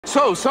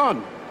So,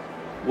 son,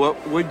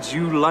 what would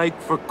you like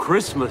for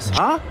Christmas,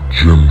 huh?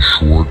 Jim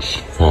Shwartz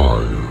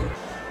fired.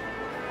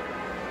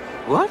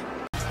 What?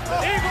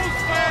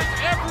 Eagles fans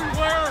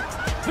everywhere,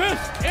 this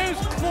is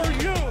for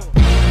you!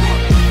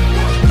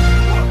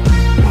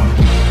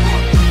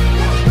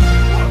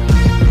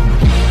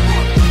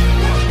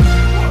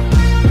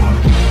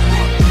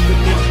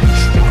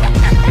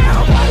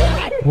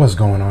 What's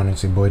going on?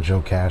 It's your boy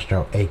Joe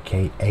Castro,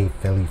 aka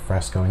Philly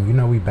Fresco, and you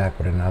know we back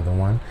with another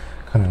one.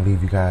 Couldn't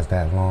leave you guys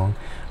that long.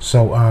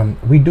 So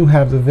we do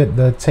have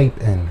the tape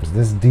in.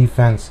 This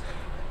defense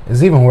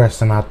is even worse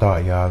than I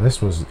thought, y'all. This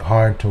was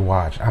hard to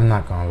watch, I'm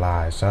not gonna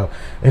lie. So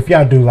if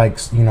y'all do like,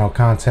 you know,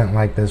 content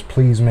like this,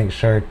 please make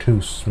sure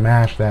to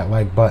smash that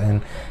like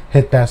button,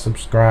 hit that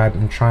subscribe.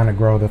 I'm trying to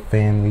grow the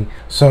family.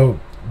 So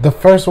the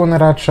first one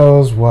that I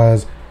chose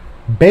was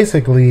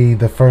basically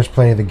the first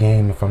play of the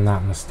game, if I'm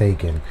not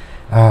mistaken.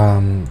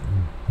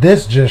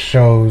 This just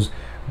shows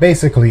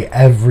basically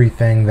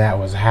everything that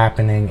was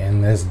happening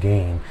in this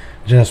game.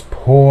 Just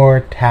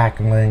poor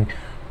tackling,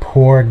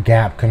 poor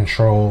gap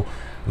control.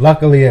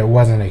 Luckily it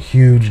wasn't a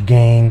huge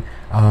gain.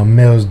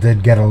 Mills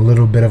did get a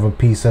little bit of a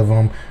piece of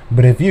them,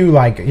 but if you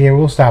like, here,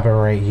 we'll stop it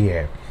right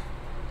here.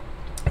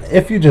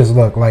 If you just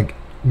look, like,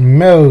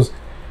 Mills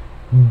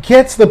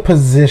gets the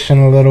position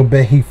a little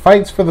bit, he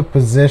fights for the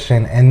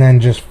position and then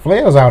just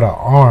flails out an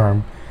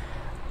arm.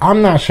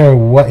 I'm not sure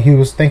what he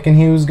was thinking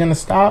he was going to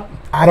stop.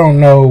 I don't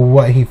know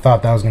what he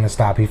thought that was going to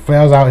stop. He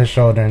flails out his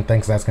shoulder and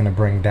thinks that's going to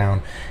bring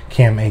down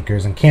Cam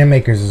Akers. And Cam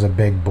Akers is a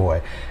big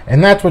boy.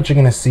 And that's what you're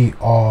going to see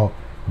all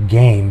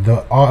game.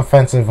 The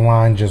offensive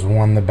line just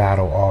won the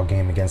battle all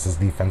game against this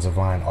defensive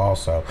line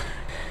also.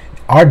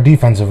 Our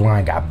defensive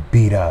line got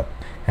beat up.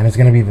 And it's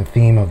going to be the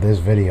theme of this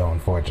video,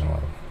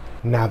 unfortunately.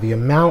 Now, the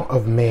amount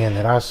of man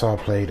that I saw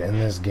played in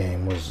this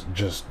game was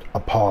just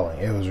appalling.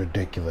 It was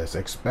ridiculous,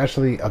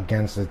 especially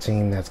against a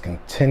team that's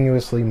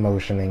continuously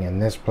motioning. In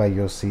this play,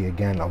 you'll see,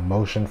 again, a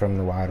motion from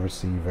the wide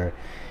receiver.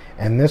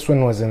 And this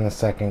one was in the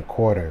second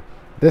quarter.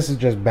 This is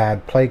just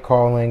bad play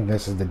calling.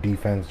 This is the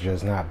defense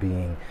just not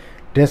being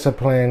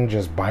disciplined,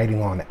 just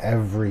biting on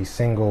every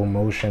single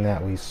motion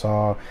that we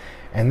saw.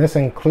 And this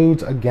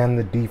includes, again,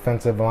 the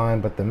defensive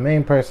line. But the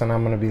main person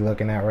I'm going to be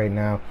looking at right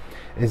now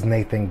is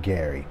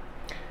Gerry.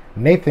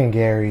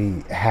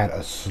 Gerry had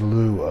a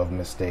slew of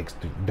mistakes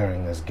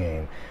during this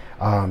game.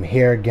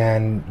 Here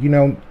again, you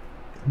know,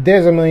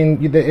 there's a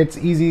million. It's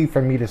easy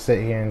for me to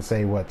sit here and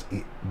say what's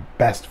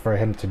best for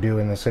him to do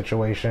in this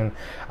situation.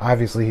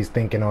 Obviously, he's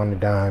thinking on the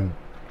dime,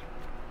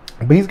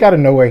 but he's got to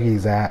know where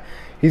he's at.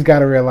 He's got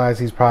to realize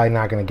he's probably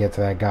not going to get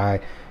to that guy.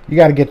 You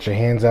got to get your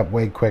hands up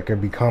way quicker,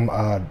 become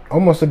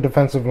almost a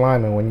defensive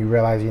lineman when you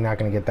realize you're not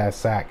going to get that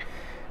sack,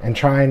 and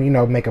try and, you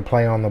know, make a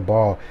play on the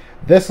ball.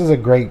 This is a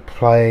great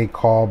play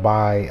called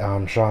by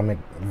Sean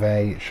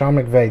McVay. Sean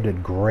McVay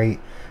did great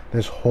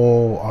this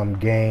whole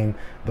game.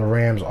 The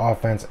Rams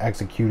offense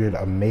executed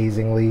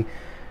amazingly.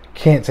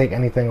 Can't take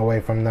anything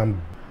away from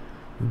them.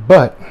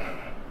 But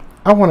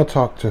I want to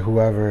talk to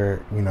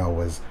whoever, you know,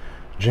 was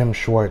Jim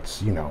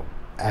Shwartz, you know,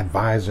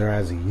 advisor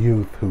as a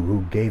youth,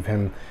 who gave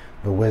him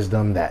the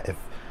wisdom that if,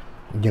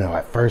 you know,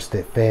 at first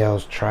it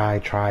fails, try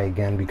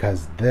again,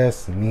 because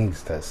this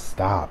needs to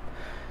stop.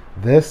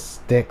 This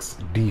sticks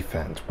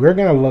defense. We're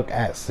going to look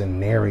at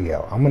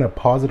scenario. I'm going to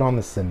pause it on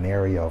the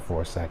scenario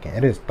for a second.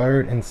 It is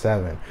 3rd and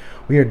 7.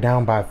 We are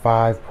down by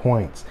 5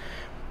 points.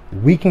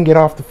 We can get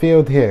off the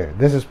field here.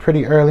 This is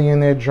pretty early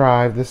in their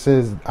drive. This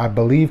is, I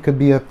believe, could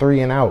be a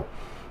 3 and out.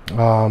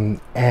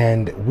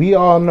 And we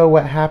all know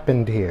what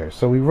happened here.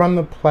 So we run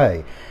the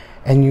play.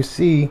 And you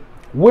see,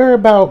 we're a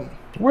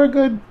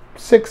good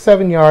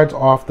 6-7 yards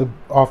off the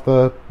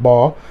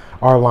ball.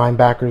 Our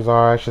linebackers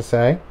are, I should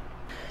say.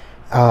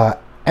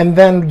 And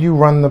then you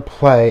run the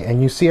play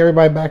and you see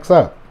everybody backs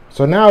up.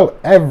 So now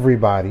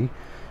everybody,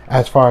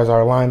 as far as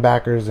our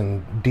linebackers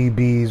and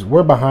DBs,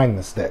 we're behind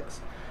the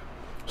sticks.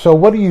 So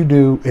what do you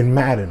do in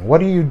Madden? What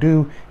do you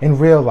do in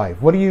real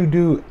life? What do you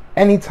do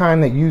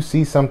anytime that you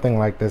see something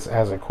like this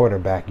as a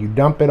quarterback? You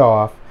dump it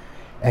off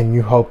and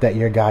you hope that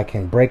your guy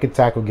can break a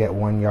tackle, get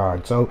 1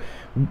 yard. So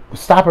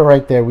stop it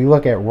right there. We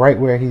look at right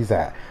where he's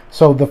at.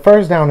 So the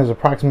first down is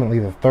approximately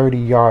the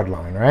 30-yard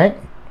line, right?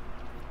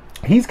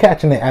 He's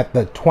catching it at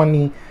the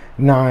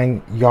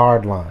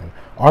 29-yard line.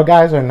 Our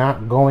guys are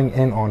not going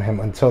in on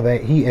him until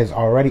he is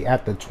already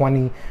at the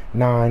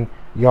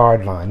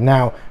 29-yard line.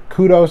 Now,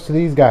 kudos to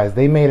these guys.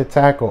 They made a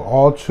tackle.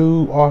 All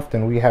too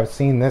often, we have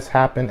seen this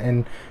happen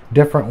in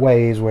different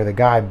ways where the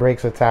guy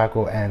breaks a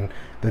tackle and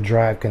the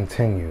drive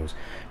continues.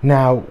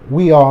 Now,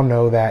 we all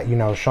know that, you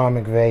know, Sean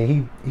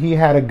McVay, he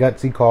had a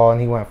gutsy call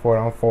and he went for it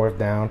on 4th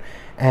down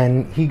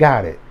and he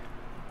got it.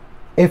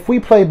 If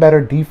we play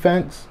better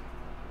defense,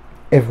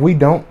 if we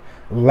don't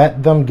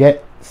let them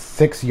get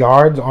 6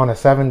 yards on a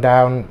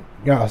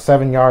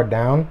 7-yard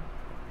down,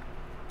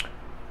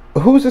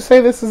 who's to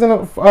say this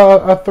isn't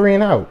a 3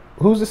 and out?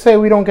 Who's to say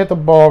we don't get the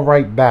ball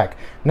right back?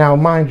 Now,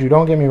 mind you,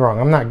 don't get me wrong.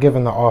 I'm not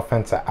giving the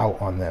offense an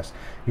out on this.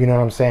 You know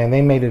what I'm saying?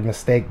 They made a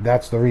mistake.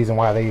 That's the reason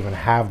why they even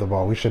have the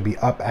ball. We should be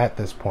up at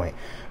this point.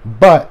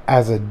 But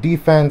as a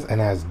defense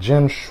and as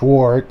Jim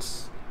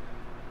Shwartz,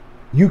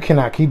 you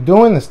cannot keep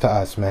doing this to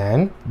us,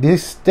 man.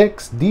 This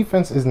Sticks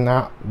defense is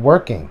not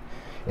working.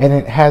 And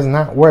it has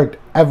not worked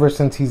ever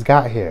since he's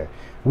got here.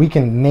 We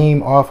can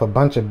name off a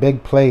bunch of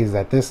big plays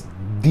that this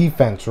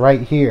defense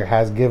right here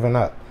has given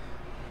up.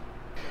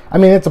 I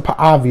mean, it's an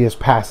obvious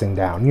passing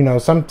down. You know,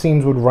 some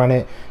teams would run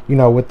it, you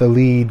know, with the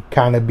lead,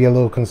 kind of be a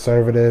little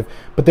conservative.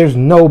 But there's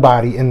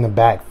nobody in the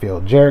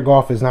backfield. Jared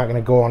Goff is not going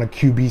to go on a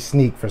QB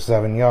sneak for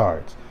 7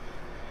 yards.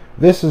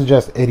 This is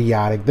just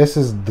idiotic. This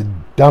is the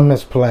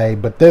dumbest play.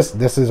 But this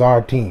is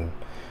our team.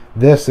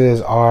 This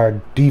is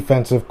our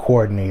defensive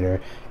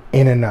coordinator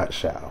in a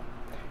nutshell.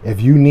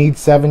 If you need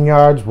 7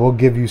 yards, we'll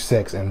give you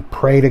 6. And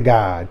pray to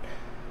God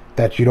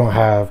that you don't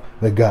have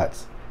the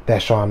guts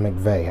that Sean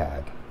McVay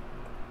had.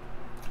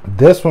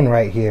 This one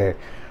right here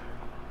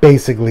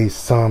basically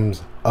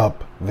sums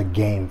up the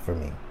game for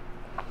me.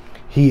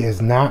 He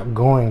is not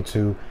going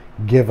to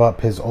give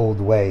up his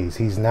old ways.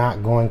 He's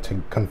not going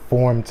to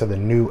conform to the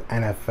new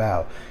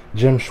NFL.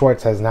 Jim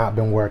Shwartz has not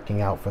been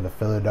working out for the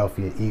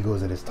Philadelphia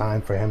Eagles. It is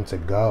time for him to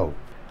go.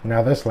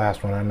 Now this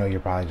last one, I know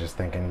you're probably just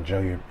thinking, Joe,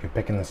 you're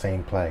picking the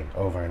same play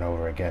over and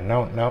over again.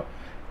 No.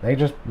 They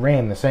just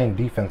ran the same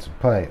defensive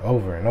play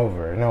over and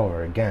over and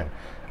over again.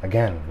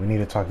 Again, we need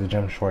to talk to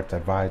Jim Shwartz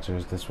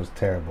advisors. This was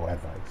terrible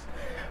advice.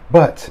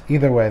 But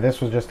either way,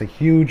 this was just a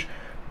huge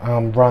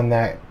run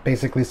that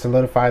basically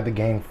solidified the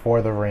game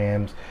for the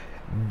Rams.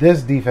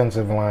 This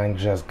defensive line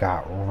just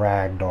got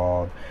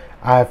ragdolled.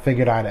 I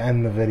figured I'd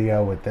end the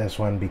video with this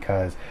one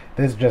because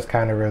this just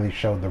kind of really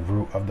showed the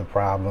root of the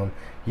problem.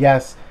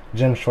 Yes,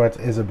 Jim Shwartz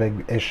is a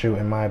big issue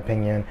in my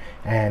opinion.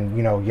 And,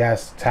 you know,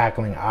 yes,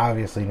 tackling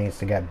obviously needs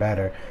to get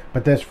better.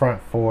 But this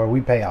front four,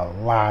 we pay a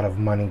lot of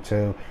money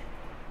to.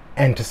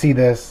 And to see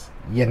this,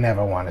 you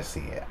never want to see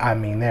it. I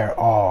mean, they're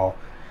all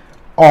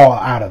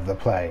out of the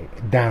play.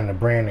 Down to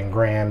Brandon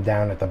Graham,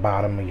 down at the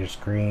bottom of your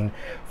screen.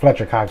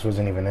 Fletcher Cox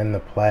wasn't even in the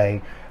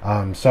play.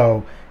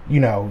 So, you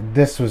know,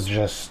 this was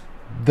just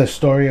the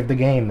story of the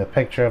game, the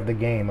picture of the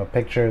game. A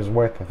picture is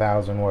worth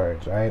 1,000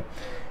 words, right?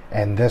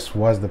 And this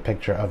was the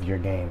picture of your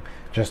game.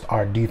 Just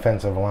our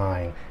defensive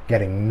line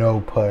getting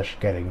no push,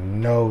 getting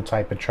no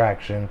type of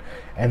traction,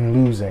 and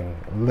losing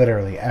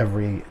literally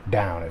every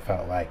down, it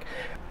felt like.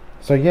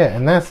 So yeah,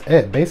 and that's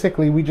it.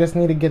 Basically, we just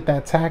need to get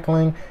that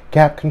tackling,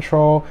 gap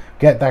control,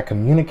 get that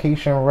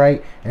communication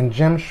right, and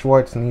Jim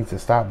Shwartz needs to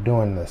stop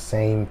doing the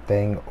same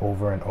thing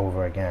over and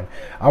over again.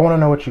 I want to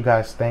know what you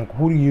guys think.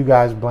 Who do you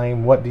guys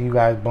blame? What do you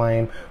guys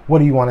blame? What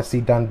do you want to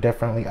see done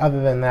differently?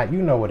 Other than that,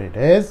 you know what it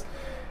is.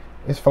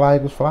 It's Fly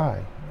Eagles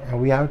Fly,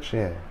 and we out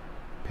here.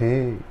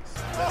 Peace.